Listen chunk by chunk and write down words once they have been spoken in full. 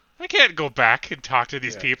I can't go back and talk to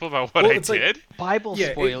these Yeah. people about what Well, I it's like, did. Bible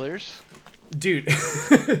yeah, spoilers. dude,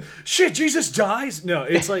 shit, Jesus dies. No,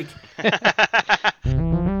 it's like,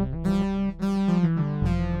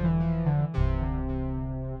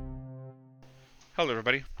 Hello,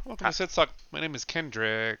 everybody. Welcome to Sit Suck. My name is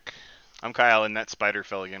Kendrick. I'm Kyle, and that spider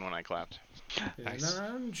fell again when I clapped. and Nice.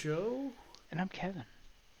 I'm Joe. And I'm Kevin.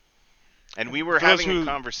 And we were For those having a who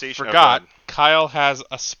conversation. Oh, go forgot, ahead. Kyle has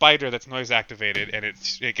a spider that's noise activated, and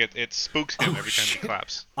it spooks him every time he Shit.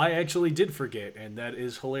 claps. I actually did forget, and that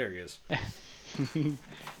is hilarious.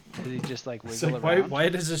 Does he just like It's wiggle like, why, around? why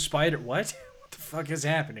does a spider, what? What the fuck is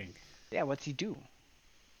happening? Yeah, what's he do?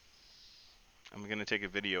 I'm gonna take a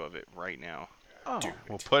video of it right now. Oh, Dude,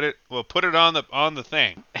 We'll put it on the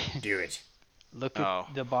thing. do it. look Oh.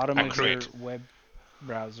 at the bottom I'm of your great. web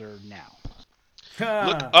browser now.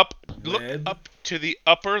 Look Ah, up web. to the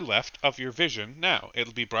upper left of your vision now.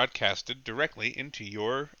 It'll be broadcasted directly into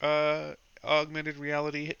your augmented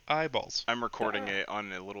reality eyeballs. I'm recording it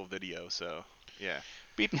on a little video, so yeah.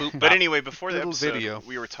 Beep boop. But anyway, before the Little episode, video.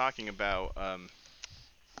 we were talking about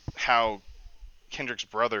how Kendrick's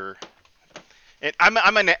brother. And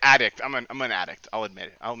I'm an addict. I'm an addict. I'll admit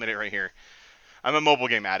it. I'll admit it right here. I'm a mobile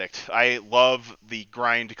game addict. I love the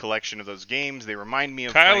grind collection of those games. They remind me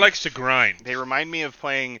of Kyle playing, likes to grind. They remind me of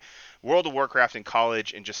playing World of Warcraft in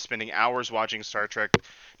college and just spending hours watching Star Trek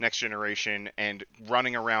Next Generation and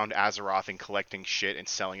running around Azeroth and collecting shit and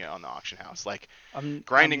selling it on the auction house. Like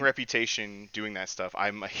grinding reputation, doing that stuff.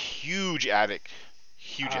 I'm a huge addict.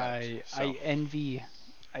 Huge addict. So, I envy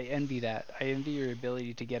that. I envy your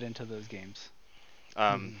ability to get into those games.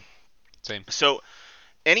 Same. So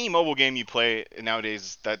any mobile game you play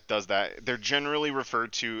nowadays that does that, they're generally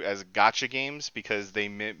referred to as gacha games because they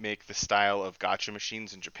make the style of gacha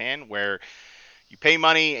machines in Japan where you pay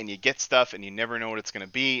money and you get stuff and you never know what it's going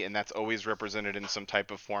to be, and that's always represented in some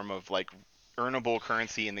type of form of like earnable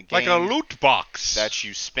currency in the game. Like a loot box. That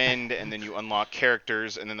you spend and then you unlock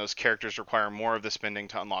characters, and then those characters require more of the spending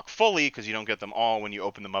to unlock fully because you don't get them all when you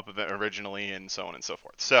open them up originally, and so on and so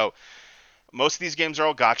forth. So most of these games are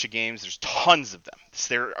all gotcha games. There's tons of them.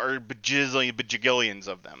 There are bajillions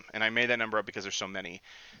of them. And I made that number up because there's so many.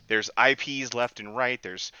 There's IPs left and right.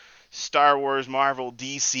 There's Star Wars, Marvel,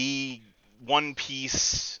 DC, One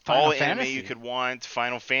Piece, Final all the anime Fantasy. you could want,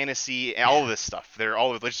 Final Fantasy, all of this stuff. They're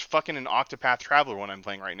all there's fucking an Octopath Traveler one I'm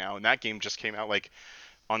playing right now, and that game just came out like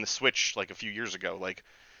on the Switch like a few years ago. Like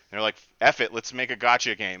they're like, F it, let's make a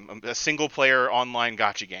gotcha game, a single player online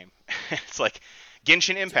gotcha game. It's like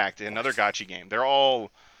Genshin Impact, another gacha game. They're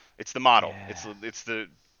all, it's the model. Yeah. It's the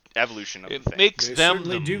evolution of It the thing. makes They them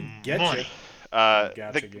certainly the do get money. you.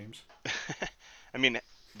 Gacha games. I mean,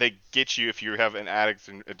 they get you if you have an addict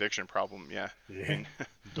and addiction problem. Yeah. Yeah.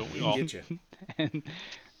 Don't we They all? get you. And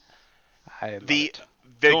I love The it.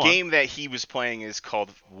 the Go on. game that he was playing is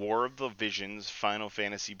called War of the Visions Final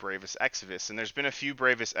Fantasy Bravest Exvius, and there's been a few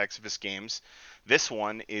Bravest Exvius games. This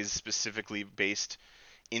one is specifically based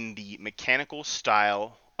in the mechanical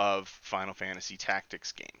style of Final Fantasy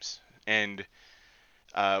Tactics games, and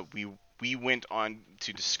we went on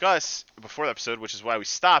to discuss before the episode, which is why we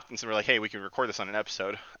stopped, and so we're like, hey, we can record this on an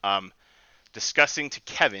episode, discussing to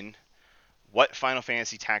Kevin what Final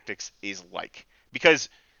Fantasy Tactics is like, because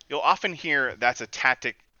you'll often hear that's a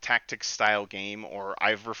tactics style game, or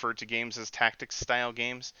I've referred to games as tactics style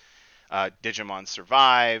games. Digimon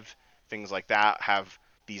Survive, things like that have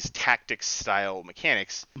these tactics style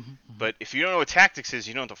mechanics. But if you don't know what tactics is,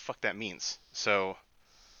 you don't know what the fuck that means. So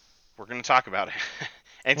we're gonna talk about it.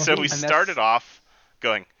 And so we And that's- started off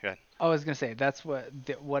going. Go ahead. I was gonna say that's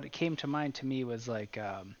what came to mind to me was like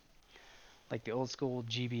the old school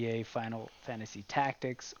GBA Final Fantasy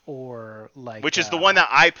Tactics, or like Which is the one that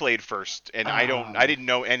I played first, and I um, didn't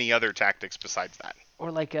know any other tactics besides that.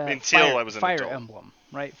 or like until Fire, I was an Fire adult. Emblem,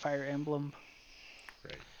 right? Fire Emblem.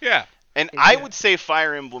 Yeah. And Yeah. I would say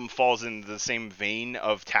Fire Emblem falls in the same vein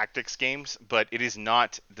of tactics games, but it is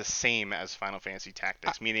not the same as Final Fantasy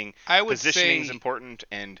Tactics, meaning I would positioning is say important,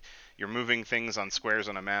 and you're moving things on squares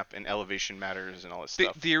on a map, and elevation matters, and all this the,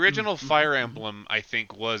 stuff. the original Fire Emblem, I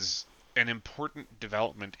think, was an important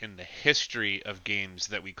development in the history of games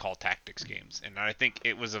that we call tactics games, and I think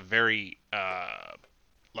it was a very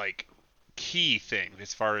like key thing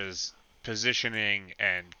as far as positioning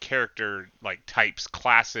and character like types,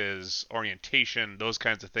 classes, orientation, those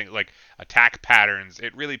kinds of things, like attack patterns.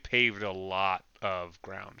 It really paved a lot of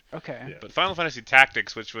ground. Okay. Yeah. But Final Fantasy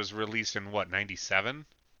Tactics, which was released in what, 97?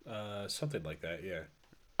 Something like that,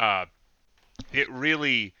 yeah. It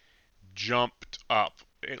really jumped up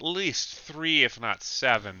at least 3, if not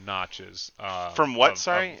 7 notches. From what? of-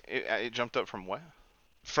 Sorry, it jumped up from what?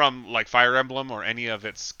 from like Fire Emblem or any of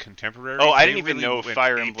its contemporaries. Oh, I they didn't even really know went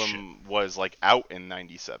Fire apeshit. Emblem was like out in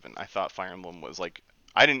 '97. I thought Fire Emblem was like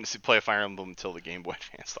I didn't play a Fire Emblem until the Game Boy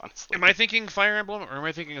Advance, honestly. Am I thinking Fire Emblem or am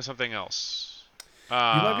I thinking of something else? You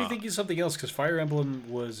might be thinking something else because Fire Emblem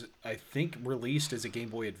was, I think, released as a Game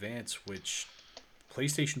Boy Advance, which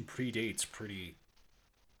PlayStation predates pretty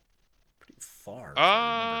far. If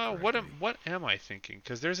I remember correctly. What am I thinking?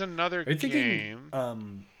 Because there's another Are you game.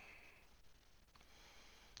 thinking?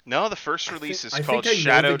 No, the first release is I called think I know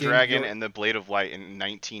Shadow the game Dragon you're- and the Blade of Light in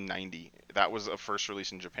 1990. That was a first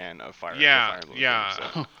release in Japan of Fire. Yeah, the Fire Emblem yeah. game,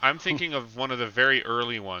 so. I'm thinking of one of the very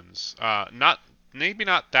early ones. Not maybe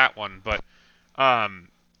not that one, but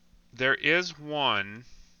there is one.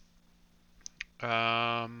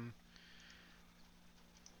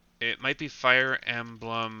 It might be Fire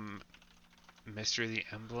Emblem, Mystery of the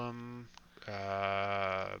Emblem,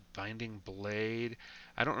 Binding Blade.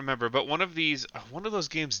 I don't remember, but one of those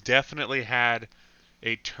games definitely had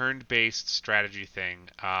a turn-based strategy thing,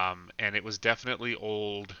 and it was definitely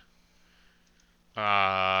old.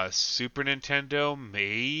 Super Nintendo,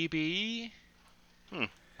 maybe. Hmm.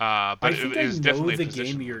 But I think it was I know definitely the a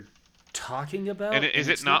position. game you're talking about. And is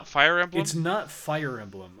it it's not Fire Emblem? It's not Fire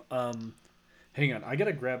Emblem. Hang on, I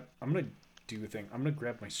gotta grab. I'm gonna do a thing. I'm gonna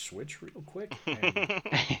grab my Switch real quick and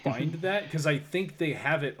find that because I think they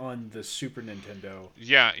have it on the Super Nintendo.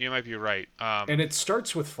 Yeah, you might be right. And it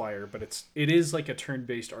starts with fire, but it is like a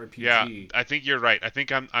turn-based RPG. Yeah, I think you're right. I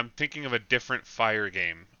think I'm thinking of a different Fire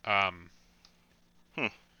game.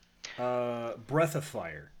 Breath of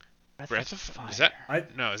Fire. Breath of Fire. Is that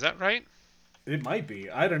is that right? It might be.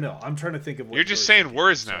 I don't know. I'm trying to think of what You're just yours saying thinking,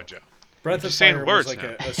 words so. now, Joe. Breath You're of just saying Fire words was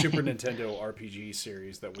like now. a Super Nintendo RPG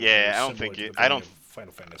series that was Yeah, very I don't similar think to it- the I vein don't- of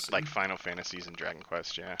Final Fantasy. Like Final Fantasies and Dragon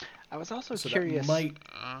Quest, yeah. I was also So that curious might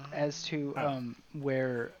as to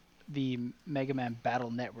where the Mega Man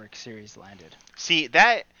Battle Network series landed. See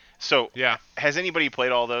that? So Yeah. has anybody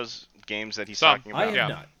played all those games that he's Some. talking I about? have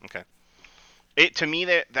Yeah. not. Okay. To me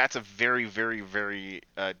that's a very, very, very.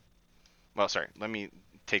 Well, sorry. Let me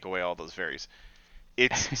take away all those varies.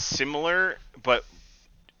 It's similar, but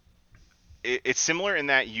it's similar in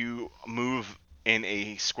that you move in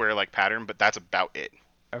a square-like pattern, but that's about it.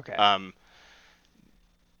 Okay.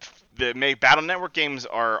 The Battle Network games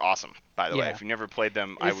are awesome, by the way. Yeah. If you never played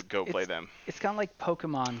them, I would go play them. It's kind of like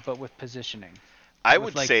Pokemon, but with positioning. I with,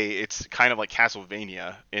 would like- say it's kind of like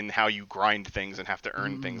Castlevania in how you grind things and have to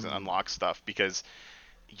earn things and unlock stuff, because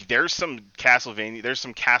there's some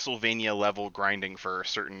Castlevania level grinding for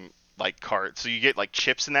certain like cards. So you get like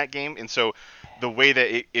chips in that game, and so the way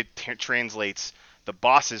that it translates the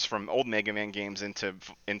bosses from old Mega Man games into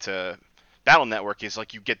Battle Network is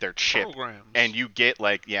like you get their chip Programs. and you get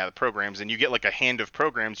like the programs, and you get like a hand of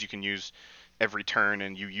programs you can use every turn,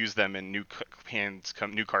 and you use them and new cards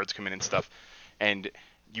come in and stuff, and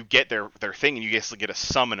you get their thing, and you just get to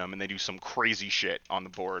summon them, and they do some crazy shit on the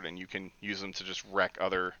board, and you can use them to just wreck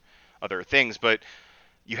other things. But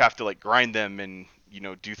you have to like grind them and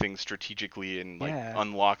do things strategically and like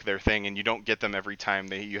unlock their thing, and you don't get them every time.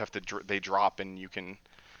 They drop, and you can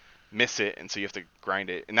miss it, and so you have to grind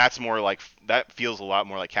it. And that feels a lot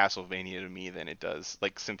more like Castlevania to me than it does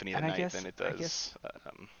like Symphony of the Night than it does.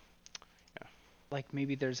 Like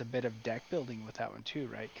maybe there's a bit of deck building with that one too,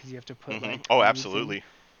 right? Because you have to put like. Oh, moves in, absolutely.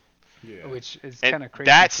 Yeah. Which is And kind of crazy.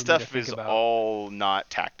 that for me to stuff think is about. all not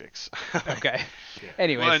tactics. Okay.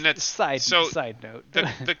 Anyways, Well, and that's- side so note.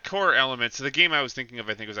 The core elements. The game I was thinking of,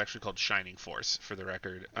 I think, was actually called Shining Force, for the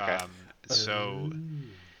record. Okay.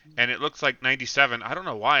 And it looks like 97. I don't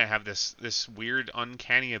know why I have this weird,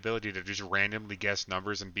 uncanny ability to just randomly guess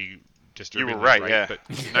numbers and be disturbingly right, yeah. But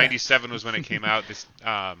 97 was when it came out.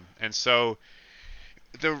 And so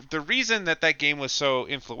the reason that game was so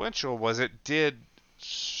influential was it did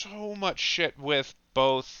so much shit with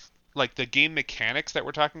both like the game mechanics that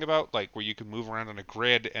we're talking about, like where you can move around on a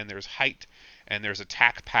grid and there's height and there's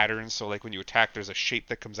attack patterns. So like when you attack, there's a shape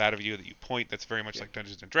that comes out of you that you point. That's very much like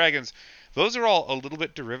Dungeons and Dragons. Those are all a little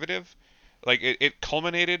bit derivative. Like it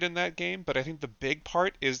culminated in that game, but I think the big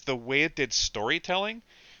part is the way it did storytelling,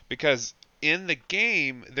 because in the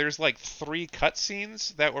game there's like 3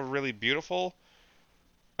 cutscenes that were really beautiful.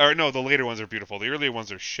 Or no, the later ones are beautiful. The earlier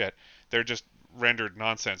ones are shit. They're just rendered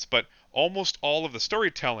nonsense. But almost all of the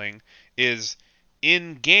storytelling is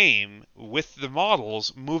in game with the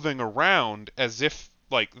models moving around as if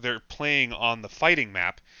like they're playing on the fighting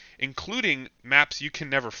map, including maps you can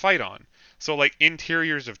never fight on. So like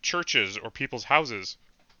interiors of churches or people's houses,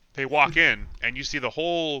 they walk in and you see the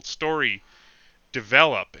whole story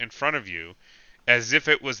develop in front of you as if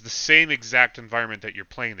it was the same exact environment that you're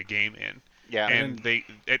playing the game in. Yeah. And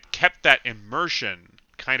it kept that immersion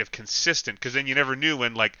kind of consistent, because then you never knew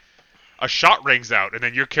when like a shot rings out and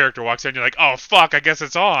then your character walks in and you're like, oh fuck, I guess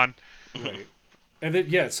it's on. Right. And then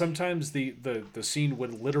yeah, sometimes the scene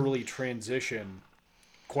would literally transition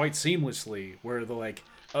quite seamlessly, where the like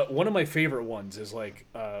one of my favorite ones is like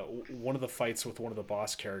one of the fights with one of the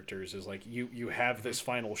boss characters is like you have this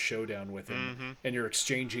final showdown with him and you're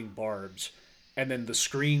exchanging barbs, and then the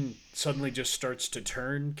screen suddenly just starts to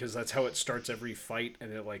turn, because that's how it starts every fight,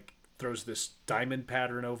 and it like throws this diamond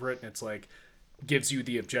pattern over it, and it's like gives you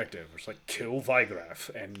the objective. It's like kill Vigraf,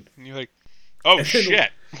 and you're like, oh then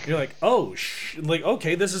shit. you're like, oh like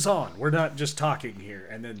okay, this is on. We're not just talking here,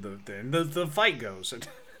 and then the fight goes.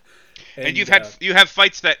 And you have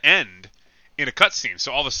fights that end in a cutscene.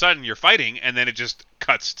 So all of a sudden you're fighting, and then it just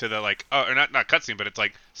cuts to the like, or not cutscene, but it's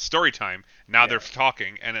like story time. Now they're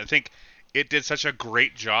talking, and I think it did such a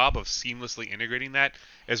great job of seamlessly integrating that,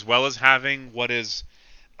 as well as having what is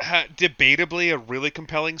debatably a really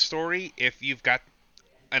compelling story if you've got,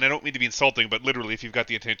 and I don't mean to be insulting, but literally if you've got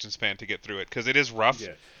the attention span to get through it, because it is rough.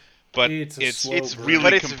 Yeah. But It's a slow it's burn. really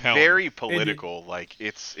But it's compelling. very political. Like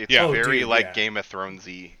it's Yeah. Oh, very dude, like yeah. Game of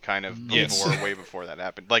Thronesy kind of Yes. before, way before that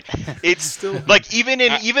happened. Like it's Still- like even in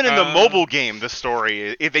the mobile game, the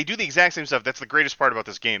story, if they do the exact same stuff, that's the greatest part about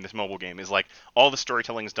this game. This mobile game is like all the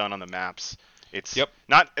storytelling is done on the maps. It's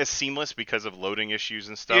not as seamless because of loading issues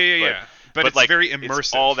and stuff. Yeah. But it's like, very immersive.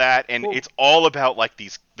 It's all that, and Well- it's all about like the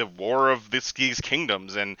war of these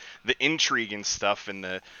kingdoms and the intrigue and stuff, and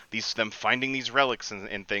them finding these relics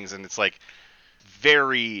and things, and it's like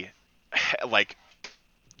very like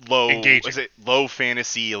low. Engaging. Is it low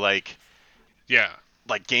fantasy like Yeah.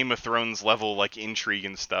 Game of Thrones level like intrigue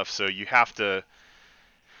and stuff? So you gotta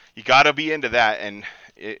be into that, and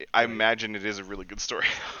I imagine it is a really good story.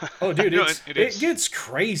 Oh, dude, No, it is. gets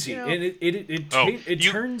crazy, and it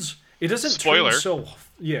turns. It doesn't Spoiler. turn so.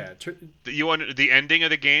 Yeah. The ending of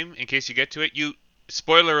the game, in case you get to it,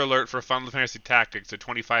 spoiler alert for Final Fantasy Tactics, a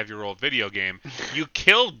 25-year-old video game, you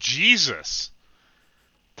kill Jesus.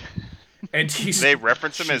 And They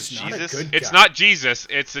reference him as she's not a Jesus? good It's guy. not Jesus.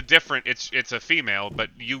 It's a different. It's a female, but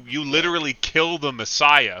you literally kill the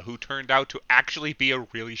Messiah, who turned out to actually be a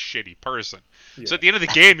really shitty person. Yeah. So at the end of the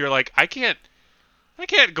game, you're like, I can't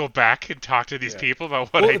go back and talk to these Yeah. people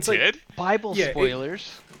about what Well, I it's like- did. Bible Yeah,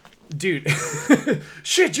 spoilers. Dude,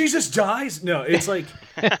 shit, Jesus dies. No, it's like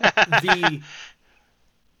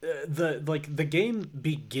the game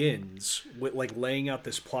begins with like laying out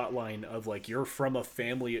this plot line of like you're from a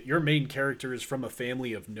family. Your main character is from a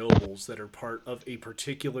family of nobles that are part of a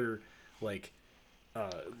particular like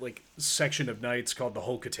section of knights called the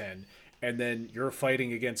Hokuten, and then you're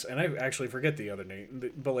fighting against, and I actually forget the other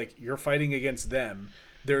name, but like you're fighting against them.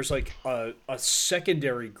 There's like a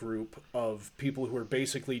secondary group of people who are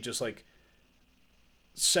basically just like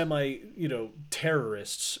semi,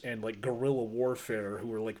 terrorists and like guerrilla warfare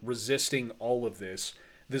who are like resisting all of this.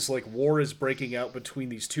 This like war is breaking out between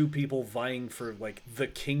these two people vying for like the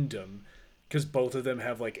kingdom, because both of them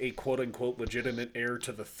have like a quote unquote legitimate heir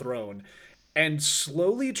to the throne. And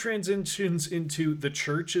slowly transitions into the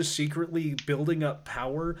church is secretly building up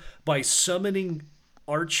power by summoning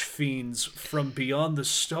archfiends from beyond the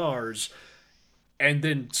stars, and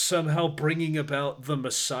then somehow bringing about the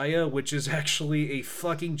Messiah, which is actually a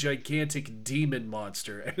fucking gigantic demon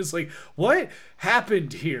monster. And it's like, what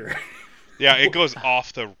happened here? Yeah, it goes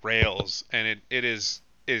off the rails, and it is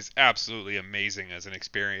absolutely amazing as an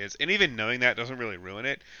experience. And even knowing that doesn't really ruin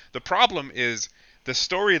it. The problem is the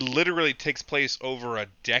story literally takes place over a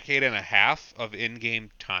decade and a half of in-game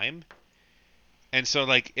time, and so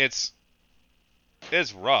like it's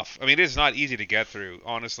rough. I mean, it is not easy to get through,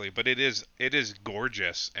 honestly, but it is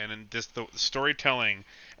gorgeous, and in this the storytelling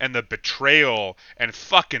and the betrayal and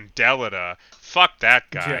fucking Delita, fuck that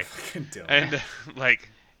guy, Yeah, fucking dumb. and like.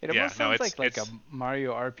 It Yeah, almost no, sounds like it's- a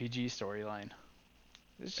Mario RPG storyline.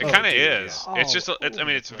 It kind of dude, is. yeah. It's just. Oh, It's. I mean,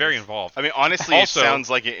 holy it's very Christ. involved. I mean, honestly, Also- it sounds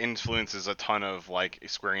like it influences a ton of like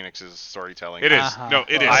Square Enix's storytelling. It is. Uh-huh. No,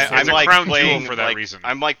 it is. I- It's I'm a like crown playing jewel for that like, reason.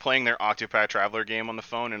 I'm like playing their Octopath Traveler game on the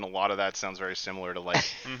phone, and a lot of that sounds very similar to like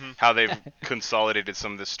how they've consolidated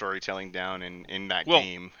some of this storytelling down in that Well,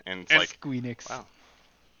 game, and it's and like Squeenix. wow.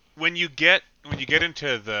 When you get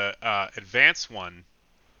into the advanced one,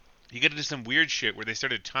 you get into some weird shit where they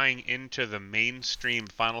started tying into the mainstream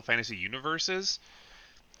Final Fantasy universes.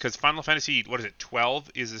 Because Final Fantasy, what is it, 12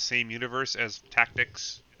 is the same universe as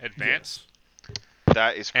Tactics Advance.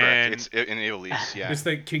 That is correct. And- It's in Ivalice, yeah. It's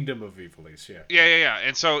the Kingdom of Ivalice, yeah. Yeah.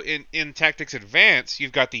 And so in Tactics Advance,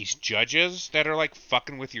 you've got these judges that are like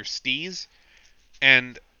fucking with your steez,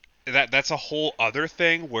 and that's a whole other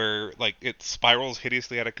thing where like it spirals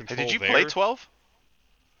hideously out of control. Did you there. play 12?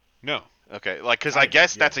 No. Okay, like because I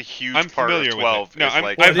guess yeah. that's a huge I'm part of familiar 12. with it. No, is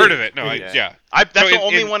like, I've Well, heard it of it. No, is. I, It is. yeah. that's So the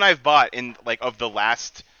only one I've bought in like of the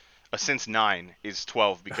last since 9 is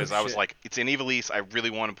 12 because I was shit. like, it's an Ivalice. I really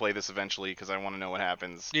want to play this eventually because I want to know what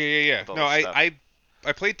happens. Yeah. with all No, this stuff.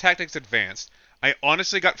 I played Tactics Advanced. I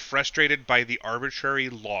honestly got frustrated by the arbitrary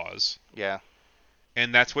laws, Yeah.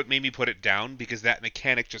 and that's what made me put it down because that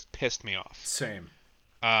mechanic just pissed me off. Same.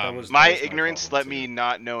 Um, My That was ignorance problem, let too. me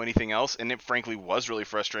not know anything else, and it frankly was really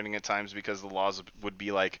frustrating at times because the laws would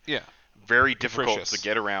be like yeah. very difficult Capricious. to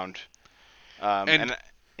get around, And- and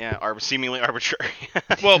yeah, seemingly arbitrary.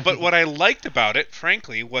 Well, but what I liked about it,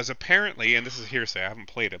 frankly, was apparently, and this is hearsay, I haven't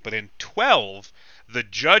played it, but in 12, the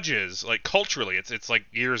judges, like culturally, it's like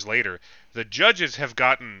years later, the judges have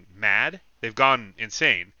gotten mad, they've gone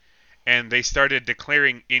insane, and they started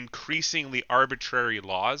declaring increasingly arbitrary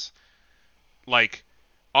laws. Like,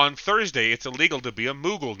 on Thursday, it's illegal to be a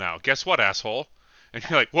Moogle now. Guess what, asshole? And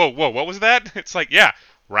you're like, whoa, what was that? It's like, yeah,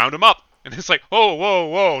 round them up. And it's like, oh,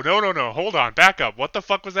 whoa, no, hold on, back up. What the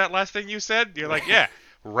fuck was that last thing you said? You're like, yeah,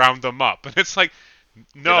 round them up. And it's like,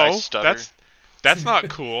 Did I no, stutter? that's not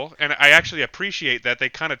cool. And I actually appreciate that they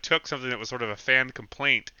kind of took something that was sort of a fan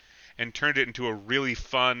complaint and turned it into a really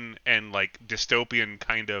fun and like dystopian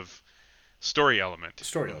kind of story element.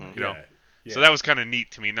 Story element, You know? yeah. So that was kind of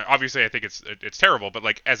neat to me. Now, obviously, I think it's terrible, but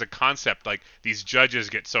like as a concept, like these judges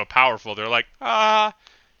get so powerful, they're like,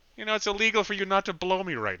 it's illegal for you not to blow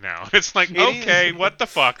me right now. It's like, okay, what the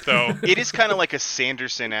fuck though? It is kind of like a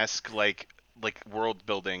Sanderson-esque like world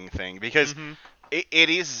building thing because it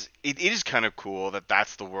is kind of cool that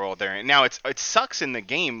that's the world they're in. Now it sucks in the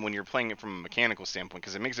game when you're playing it from a mechanical standpoint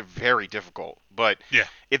because it makes it very difficult. But Yeah.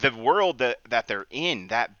 if the world that they're in,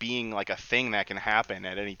 that being like a thing that can happen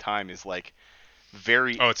at any time is like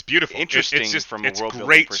very Oh, it's beautiful. interesting it's just, from a it's world building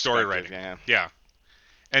great story perspective. writing. Yeah.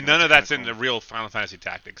 And That's none of that's kinda in the cool. real Final Fantasy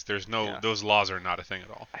Tactics. There's no Yeah. those laws are not a thing at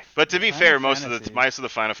all. But to be Final fair, most of Fantasy. the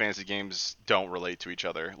Final Fantasy games don't relate to each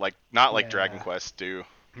other. Like not like Yeah. Dragon Quest do.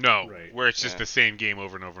 No, Right. where it's just Yeah. the same game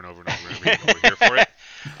over and over and over and over. And over here for it.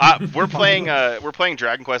 We're playing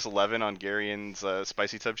Dragon Quest 11 on Garion's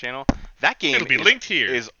Spicy Tub channel. That game It'll be linked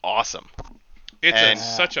here. is awesome. It's And-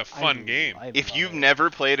 such a fun game. If you've never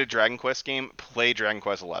played a Dragon Quest game, play Dragon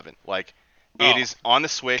Quest 11. Like it Oh, is on the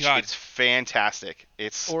Switch. God. It's fantastic.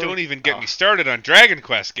 It's Or- Don't even get me started on Dragon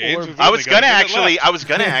Quest games. Or- We've I only was got a gonna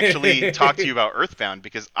minute left. actually talk to you about Earthbound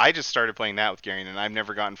because I just started playing that with Garion and I've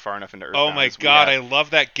never gotten far enough into Earthbound. Oh my as we god, I have, love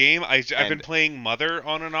that game. I've been And- playing Mother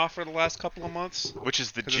on and off for the last couple of months. which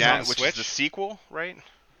is the 'Cause it's on the which Switch? is the sequel, right?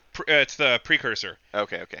 It's the precursor.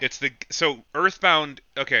 Okay. It's so Earthbound.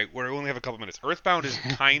 Okay, we only have a couple minutes. Earthbound is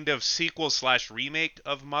kind of sequel / remake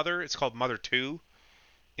of Mother. It's called Mother 2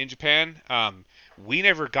 in Japan. We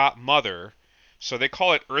never got Mother, so they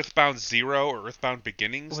call it Earthbound Zero or Earthbound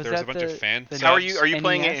Beginnings. Was There's that a bunch of fan. the How are subs. you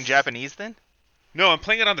playing it in NES? Japanese then? No, I'm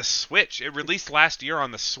playing it on the Switch. It released last year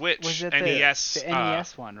on the Switch. Was it NES. the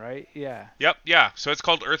NES one, right? Yeah. Yep, yeah. So it's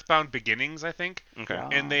called Earthbound Beginnings, I think. Okay. Wow.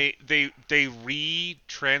 And they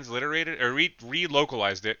re-transliterated or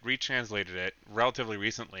re-localized it, retranslated it relatively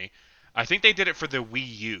recently. I think they did it for the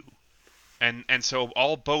Wii U. And so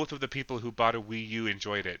both of the people who bought a Wii U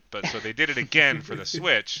enjoyed it. But so they did it again for the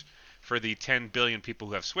Switch for the 10 billion people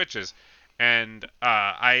who have Switches. And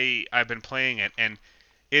I've been playing it and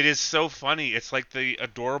it is so funny. It's like the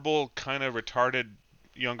adorable kind of retarded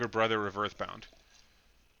younger brother of Earthbound.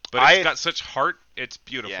 But it's got such heart. It's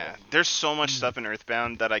beautiful. Yeah, there's so much stuff in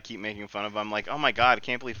Earthbound that I keep making fun of. I'm like, oh my god, I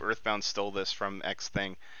can't believe Earthbound stole this from X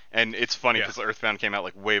thing. And it's funny Yeah. because Earthbound came out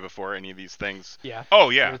like way before any of these things. Yeah. Oh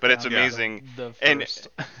yeah. But it's Earthbound was, amazing. The And- first.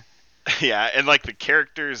 Yeah, and like the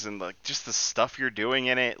characters and like just the stuff you're doing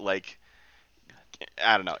in it, like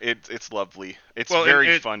I don't know, it's lovely. It's Well,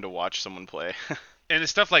 very and fun to watch someone play. And the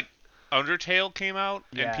stuff like Undertale came out,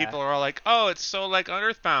 Yeah. and people are all like, "Oh, it's so like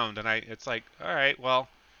Earthbound," and it's like, all right, well,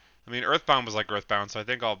 I mean, Earthbound was like Earthbound, so I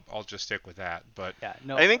think I'll just stick with that. But Yeah.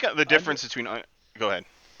 No. I think the difference between go ahead.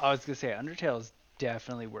 I was gonna say Undertale is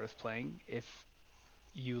definitely worth playing if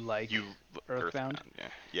you like You Earthbound.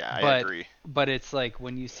 Yeah, I But- agree. But it's like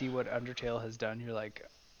when you see what Undertale has done, you're like,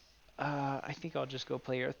 I think I'll just go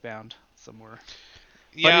play Earthbound somewhere.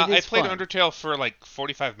 yeah, it I is played fun. Undertale for like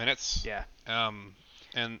 45 minutes. Yeah.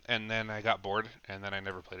 And then I got bored, and then I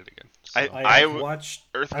never played it again. So. I've watched.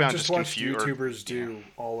 Earthbound I've just watched confused- YouTubers do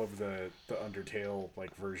all of the Undertale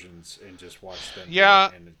like versions and just watched them. do Yeah,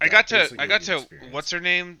 it, and it I got basically to the experience. what's their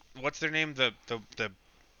name? The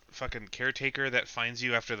fucking caretaker that finds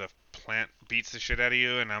you after the plant beats the shit out of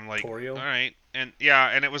you, and I'm like, Torio? all right, and yeah,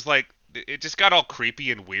 and it was like it just got all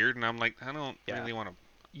creepy and weird, and I'm like, I don't Yeah. really want to.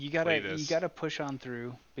 you play gotta this. push on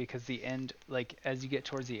through because the end, like as you get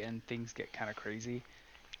towards the end, things get kind of crazy,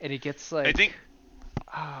 and it gets like I think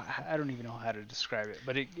I don't even know how to describe it,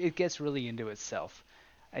 but it gets really into itself,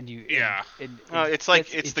 and Yeah. It's like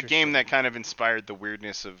gets it's the game that interesting. kind of inspired the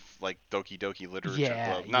weirdness of like Doki Doki Literature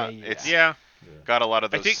Yeah, Club. yeah, Not yeah. it's yeah. got a lot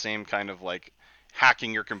of I those think same kind of like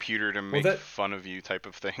hacking your computer to make that- fun of you type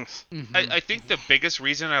of things. Mm-hmm. I think the biggest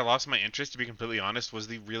reason I lost my interest, to be completely honest, was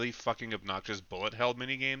the really fucking obnoxious bullet hell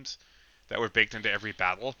minigames that were baked into every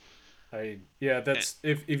battle. And, that's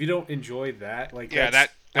if you don't enjoy that, like yeah,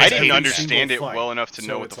 that I I that's didn't hated every that. single understand it fight. well enough to know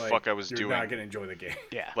So what the it's fuck like I was you're doing. not gonna enjoy the game.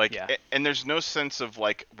 Yeah, Like, yeah. and there's no sense of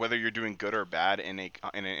like whether you're doing good or bad in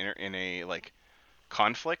a like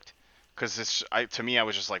conflict, because to me I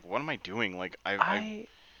was just like, what am I doing? Like Yeah.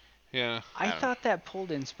 I I don't know. thought that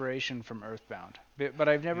pulled inspiration from Earthbound, but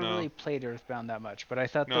I've never No. really played Earthbound that much. But I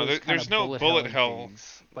thought No, those kind there's of no bullet helling hell.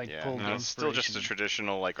 things like Yeah, pulled No. it's still just a inspiration.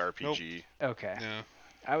 traditional like RPG. Okay, Yeah.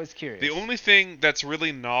 I was curious. The only thing that's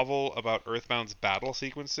really novel about Earthbound's battle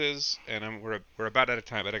sequences, and we're about out of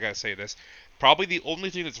time, but I gotta say this, probably the only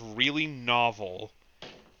thing that's really novel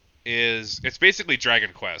is it's basically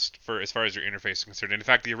Dragon Quest for as far as your interface is concerned. And in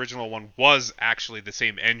fact, the original one was actually the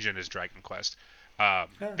same engine as Dragon Quest. They're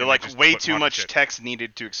and they like just way put too modern much shit. text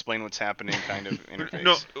needed to explain what's happening kind of interface.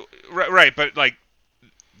 No, right, but like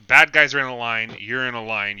bad guys are in a line, you're in a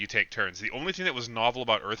line, you take turns. The only thing that was novel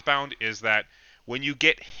about Earthbound is that when you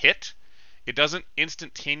get hit, it doesn't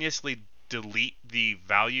instantaneously delete the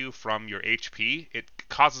value from your HP. It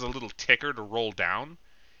causes a little ticker to roll down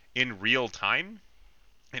in real time.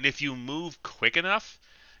 And if you move quick enough,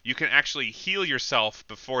 you can actually heal yourself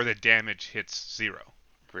before the damage hits zero.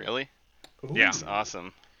 Really? Yeah. That's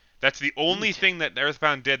awesome. That's the only thing that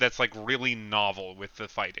Earthbound did that's like really novel with the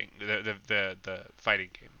fighting, the fighting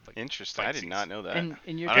game. Like, Interesting. fight I did scenes. not know that. And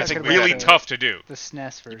you're I don't It's talking think we about really had- tough to do. the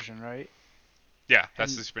SNES version, right? Yeah,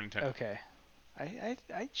 that's And- the Super Nintendo. Okay.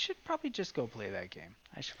 I should probably just go play that game.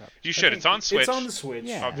 I should probably. You should. It's on Switch. It's on the Switch.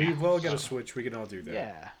 Yeah. We've all got a Switch. We can all do that.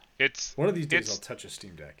 Yeah. It's One of these days, It's- I'll touch a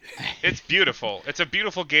Steam Deck. it's beautiful. It's a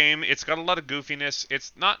beautiful game. It's got a lot of goofiness.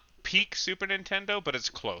 It's not peak Super Nintendo, but it's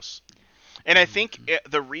close. And I think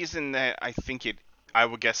the reason that I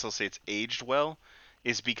would guess I'll say it's aged well,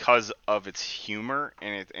 is because of its humor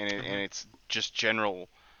and its just general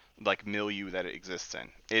like milieu that it exists in.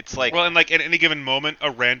 It's like Well, and like at any given moment,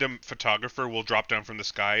 a random photographer will drop down from the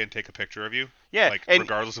sky and take a picture of you. Yeah, Like and-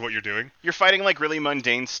 regardless of what you're doing. you're fighting like really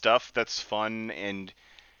mundane stuff that's fun, and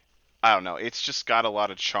I don't know. It's just got a lot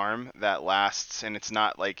of charm that lasts, and it's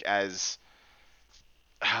not like as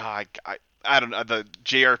I don't know, the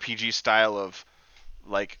JRPG style of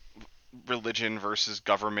like religion versus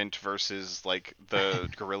government versus like the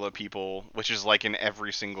guerrilla people, which is like in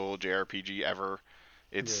every single JRPG ever.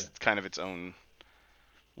 It's Yeah. kind of its own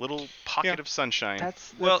little pocket Yeah. of sunshine.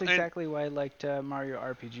 That's Well, and- exactly why I liked Mario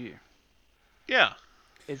RPG. Yeah.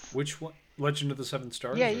 It's Which one? Legend of the Seven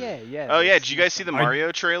Stars? yeah, or- yeah, yeah. Oh yeah, it's- did you guys see the I-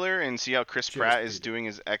 Mario trailer and see how Chris Just Pratt is beat it. doing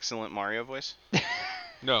his excellent Mario voice?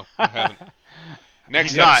 No, I haven't.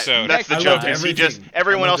 Next He's not. episode. That's the I joke. loved Is he just everything.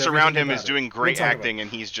 everyone I loved else around everything him is about it. doing great We'll talk about acting, it.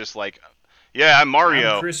 and he's just like, "Yeah, I'm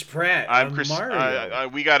Mario. I'm Chris Pratt. I'm Chris. Mario.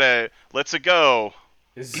 We gotta let's go."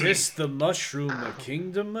 Is this the Mushroom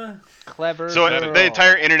Kingdom? Clever. So girl. the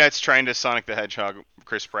entire internet's trying to Sonic the Hedgehog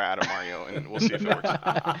Chris Pratt out of Mario, and we'll see if it works.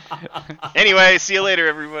 Anyway, see you later,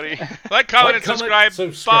 everybody. Like, comment, and comment, subscribe.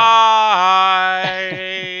 subscribe. Bye.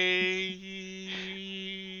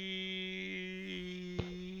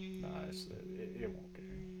 Nah, it won't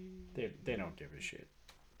get. They don't give a shit.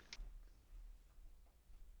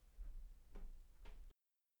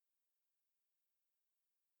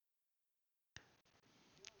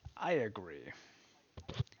 I agree.